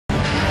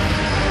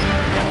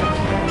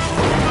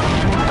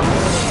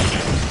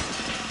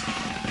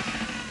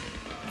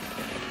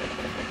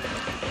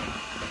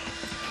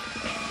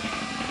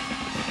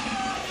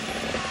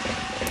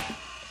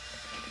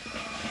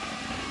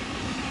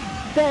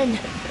Ben!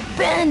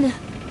 Ben!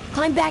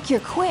 Climb back here,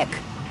 quick!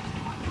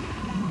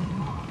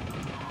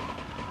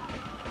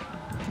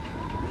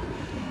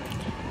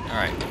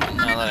 Alright,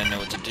 now that I know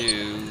what to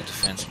do,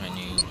 defense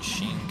menu,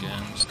 machine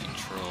guns,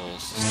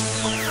 controls...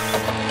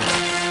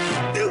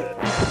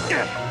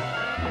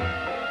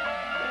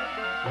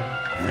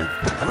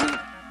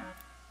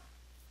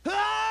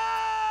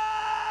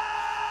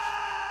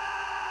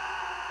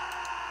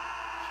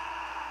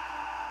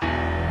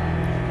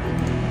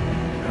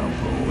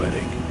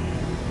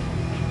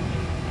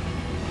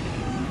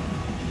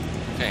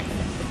 Okay,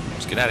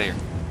 let's get out of here.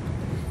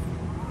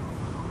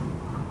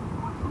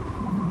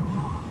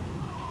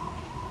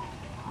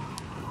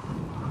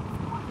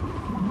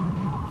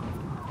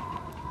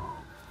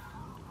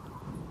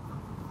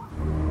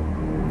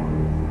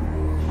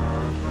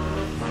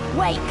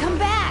 Wait, come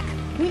back!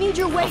 We need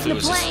your weight in the Hopefully it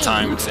was just a plane!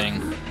 time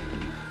thing.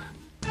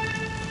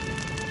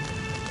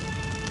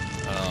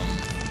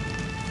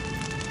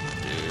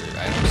 Dude,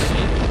 I don't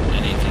see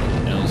anything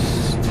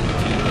else to do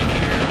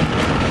here.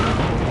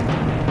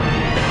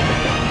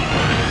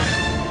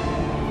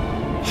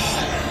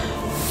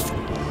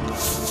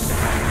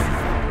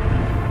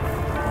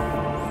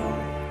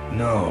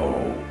 No.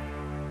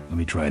 Let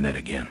me try that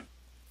again.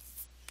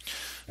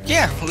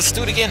 Yeah, let's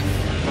do it again.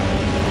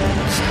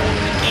 Let's do it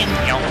again,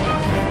 yo.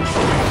 What's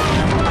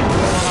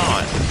going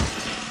on?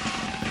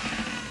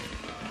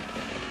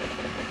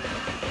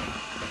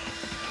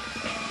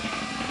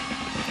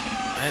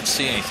 I didn't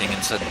see anything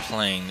inside the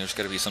plane. There's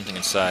got to be something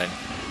inside.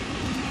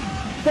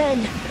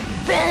 Ben!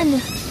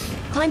 Ben!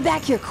 Climb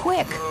back here,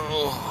 quick!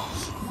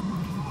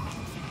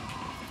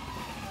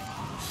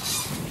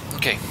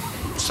 Okay,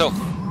 so...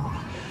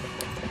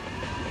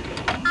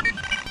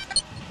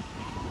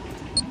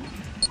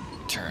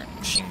 turn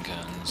machine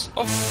guns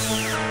off.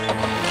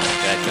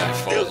 Bad guy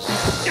falls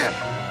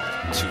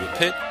to a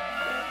pit.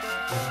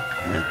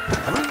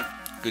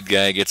 Good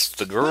guy gets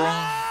the girl.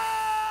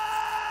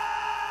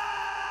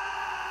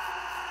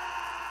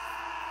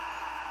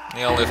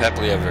 They all live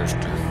happily ever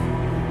after.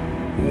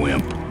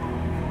 Wimp.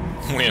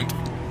 Wimp.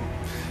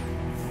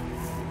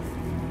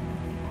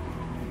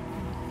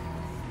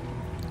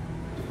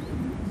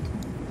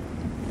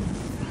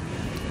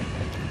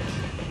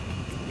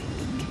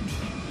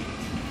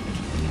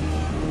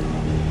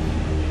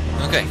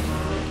 Okay,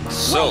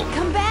 so Wait,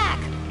 come back!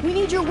 We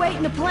need your weight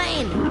in the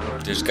plane!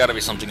 there's got to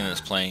be something in this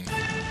plane.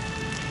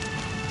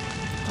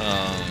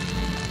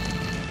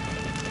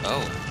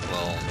 Oh,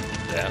 well,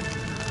 that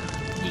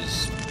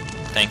was...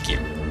 Thank you.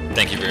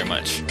 Thank you very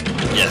much.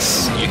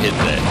 Yes, you hit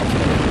that.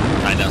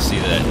 I now see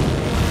that.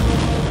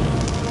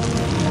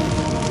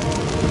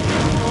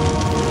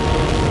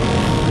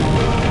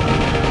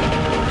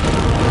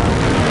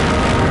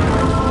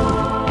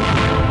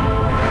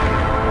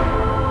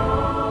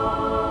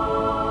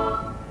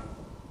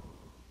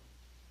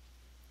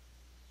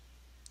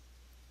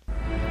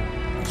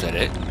 Is that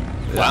it?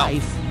 Wow.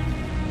 Life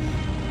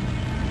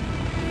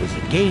was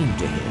a game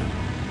to him.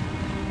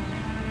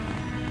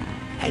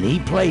 And he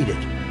played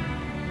it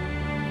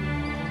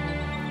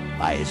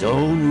by his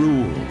own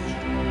rules.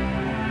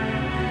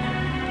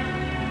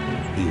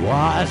 He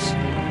was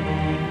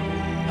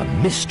a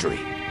mystery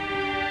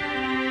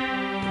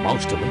to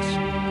most of us.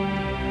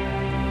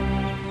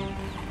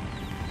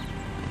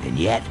 And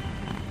yet,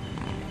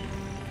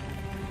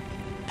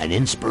 an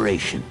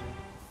inspiration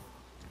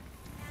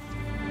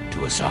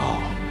to us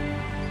all.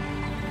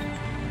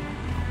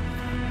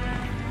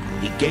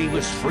 He gave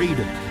us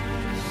freedom.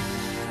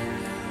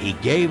 He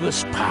gave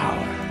us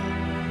power.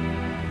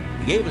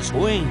 He gave us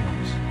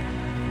wings.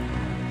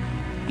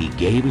 He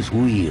gave us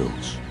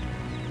wheels.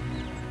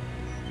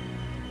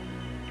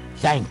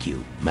 Thank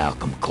you,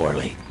 Malcolm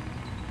Corley,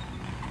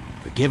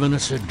 for giving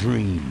us a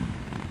dream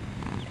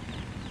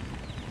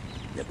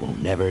that will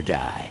never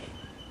die.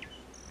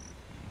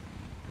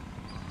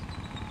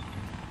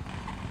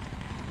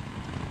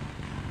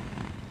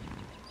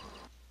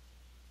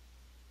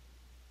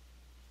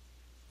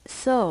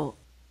 So,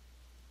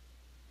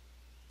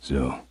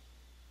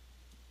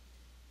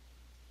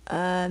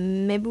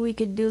 maybe we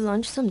could do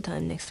lunch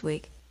sometime next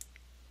week.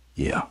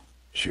 Yeah,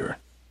 sure.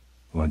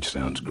 Lunch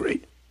sounds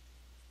great.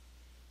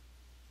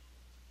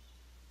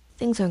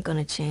 Things aren't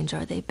gonna change,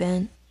 are they,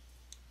 Ben?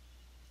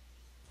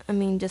 I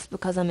mean, just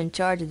because I'm in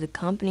charge of the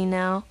company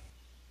now,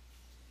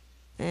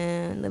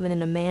 and living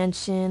in a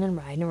mansion and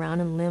riding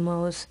around in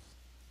limos,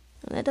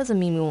 that doesn't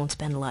mean we won't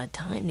spend a lot of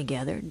time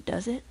together,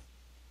 does it?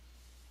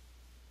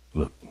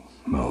 Look,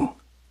 Mo,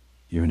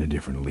 you're in a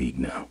different league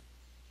now.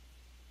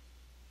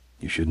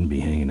 You shouldn't be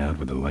hanging out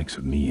with the likes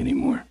of me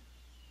anymore.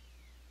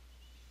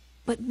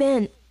 But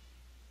Ben...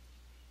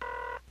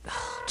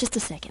 Just a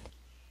second.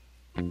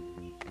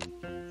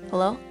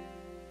 Hello?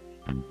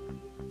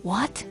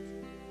 What?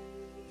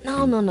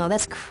 No,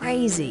 that's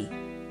crazy.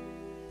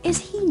 Is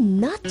he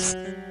nuts?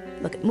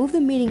 Look, move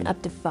the meeting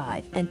up to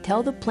 5 and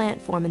tell the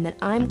plant foreman that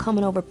I'm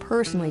coming over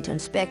personally to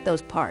inspect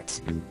those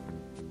parts.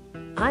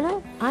 I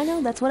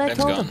know, that's what I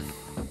told him.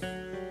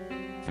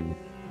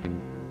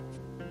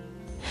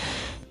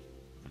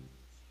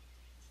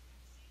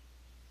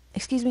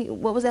 Excuse me,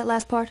 what was that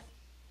last part?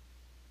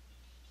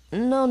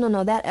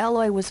 No, that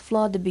alloy was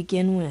flawed to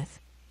begin with.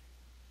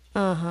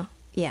 Uh-huh,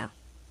 yeah.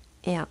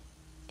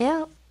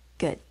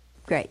 Good,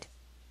 great.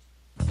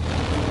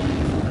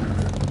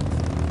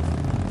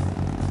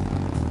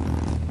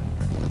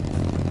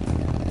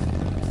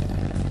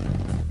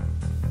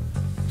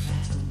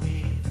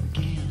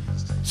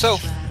 So,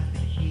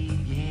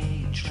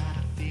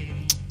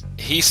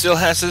 he still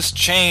has his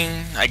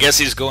chain. I guess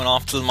he's going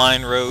off to the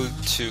mine road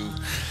to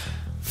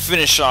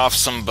finish off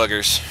some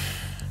buggers.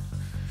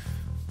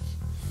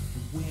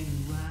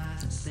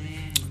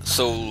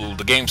 So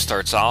the game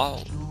starts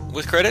out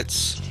with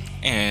credits,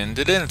 and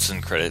it ends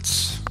in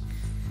credits.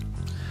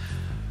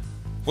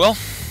 Well,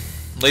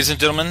 ladies and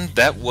gentlemen,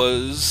 that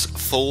was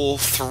Full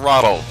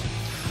Throttle,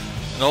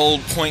 an old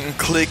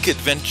point-and-click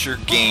adventure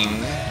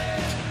game.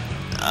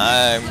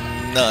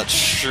 I'm not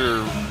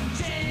sure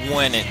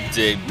when it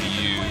debuted,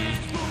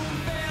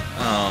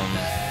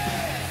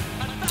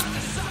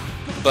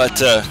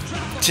 but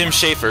Tim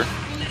Schafer,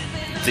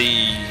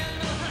 the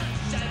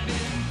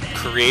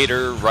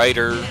creator,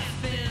 writer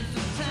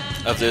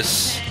of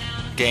this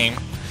game,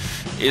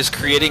 is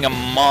creating a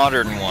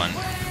modern one.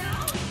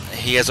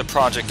 He has a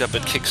project up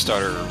at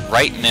Kickstarter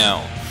right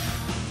now.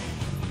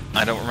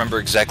 I don't remember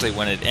exactly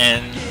when it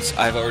ends.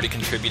 I've already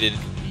contributed.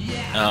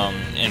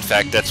 In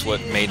fact, that's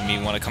what made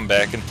me want to come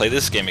back and play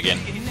this game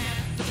again.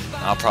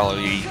 I'll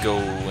probably go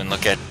and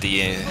look at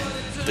the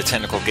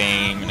technical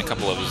game and a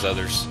couple of his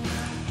others.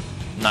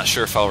 Not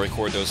sure if I'll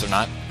record those or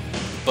not,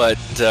 but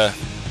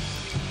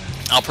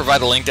I'll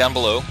provide a link down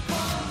below.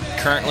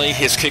 Currently,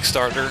 his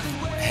Kickstarter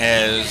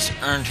has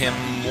earned him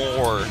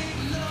more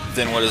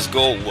than what his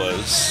goal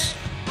was.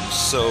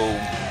 So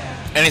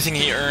anything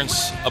he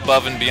earns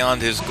above and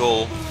beyond his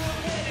goal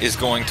is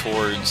going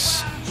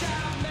towards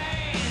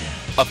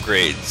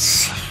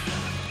upgrades,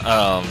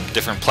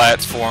 different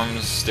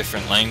platforms,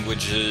 different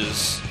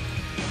languages,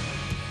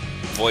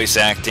 voice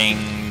acting,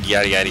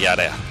 yada yada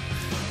yada.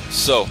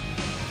 So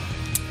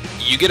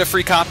you get a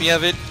free copy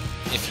of it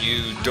if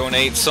you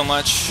donate so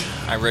much.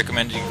 I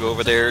recommend you go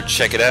over there,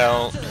 check it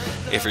out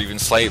if you're even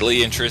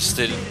slightly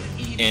interested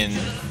in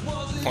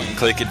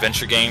point-and-click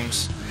adventure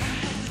games.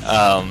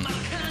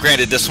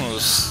 Granted, this one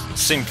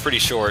seemed pretty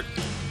short.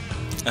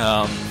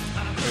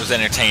 It was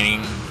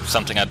entertaining,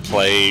 something I'd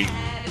play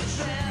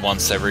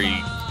once every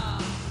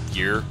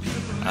year.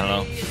 I don't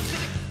know.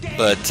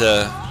 But,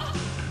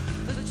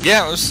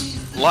 yeah, it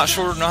was a lot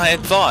shorter than I had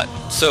thought.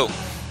 So,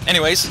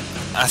 anyways,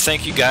 I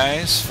thank you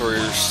guys for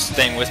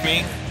staying with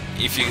me.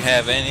 If you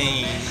have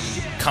any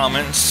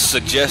comments,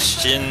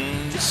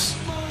 suggestions,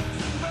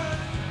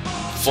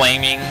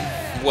 flaming,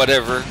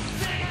 whatever,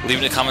 leave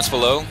in the comments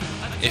below.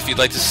 If you'd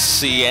like to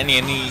see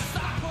any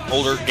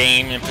older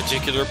game in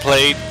particular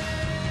played,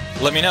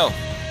 let me know.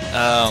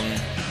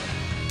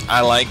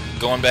 I like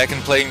going back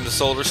and playing this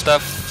older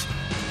stuff.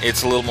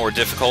 It's a little more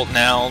difficult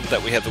now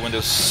that we have the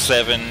Windows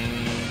 7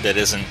 that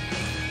isn't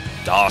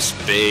DOS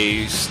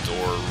based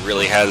or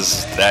really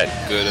has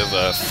that good of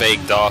a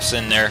fake DOS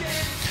in there.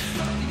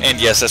 And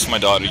yes, that's my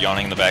daughter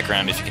yawning in the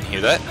background if you can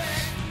hear that.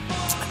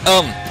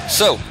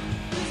 So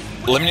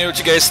let me know what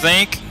you guys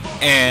think,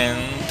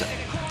 and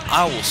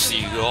I will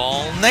see you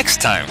all next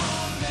time.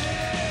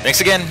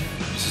 Thanks again.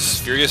 This is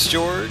Furious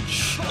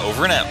George,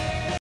 over and out.